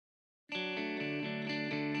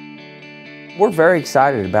We're very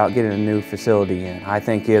excited about getting a new facility in. I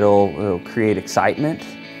think it'll create excitement.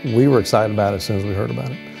 We were excited about it as soon as we heard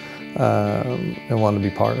about it and wanted to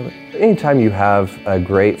be part of it. Anytime you have a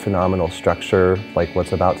great, phenomenal structure like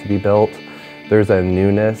what's about to be built, there's a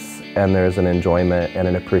newness and there's an enjoyment and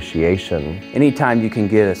an appreciation. Anytime you can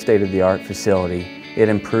get a state-of-the-art facility, it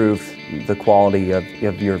improves the quality of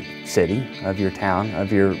your city, of your town,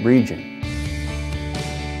 of your region.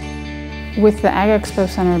 With the Agri Expo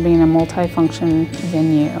Center being a multi-function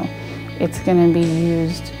venue, it's going to be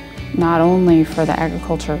used not only for the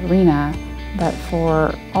agriculture arena, but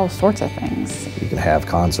for all sorts of things. You can have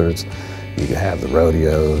concerts, you can have the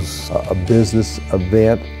rodeos, a business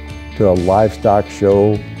event to a livestock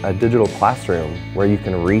show. A digital classroom where you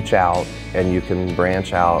can reach out and you can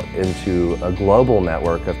branch out into a global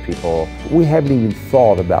network of people. We haven't even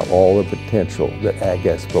thought about all the potential that Ag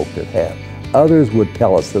Expo could have. Others would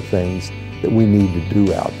tell us the things that we need to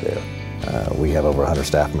do out there. We have over 100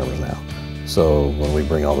 staff members now. So when we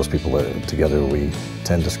bring all those people together, we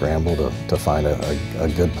tend to scramble to find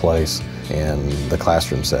a good place, and the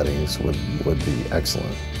classroom settings would be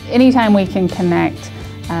excellent. Anytime we can connect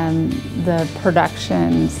the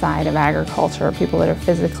production side of agriculture, people that are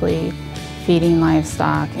physically feeding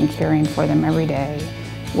livestock and caring for them every day,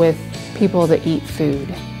 with people that eat food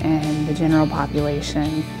and the general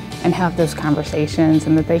population, and have those conversations,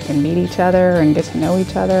 and that they can meet each other and get to know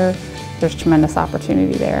each other, there's tremendous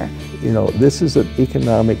opportunity there. You know, this is an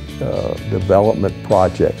economic development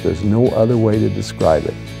project. There's no other way to describe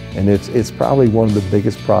it. And it's probably one of the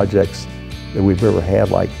biggest projects that we've ever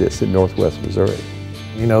had like this in Northwest Missouri.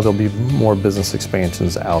 You know, there'll be more business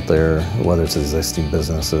expansions out there, whether it's existing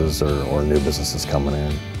businesses or new businesses coming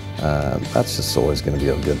in. That's just always going to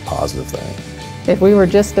be a good positive thing. If we were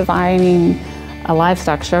just defining a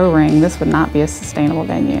livestock show ring, this would not be a sustainable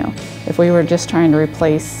venue. If we were just trying to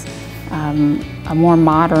replace a more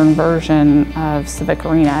modern version of Civic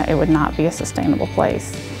Arena, it would not be a sustainable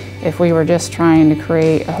place. If we were just trying to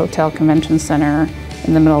create a hotel convention center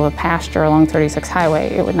in the middle of a pasture along 36 Highway,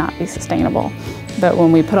 it would not be sustainable. But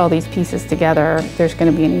when we put all these pieces together, there's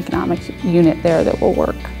going to be an economic unit there that will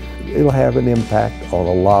work. It'll have an impact on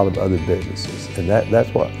a lot of other businesses, and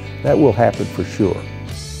that will happen for sure.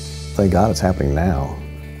 Thank God it's happening now,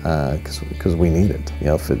 because we need it. You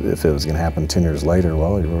know, if it was going to happen 10 years later,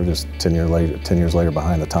 well, we're just 10 years later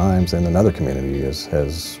behind the times, and another community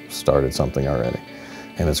has started something already.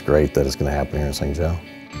 And it's great that it's going to happen here in St. Joe.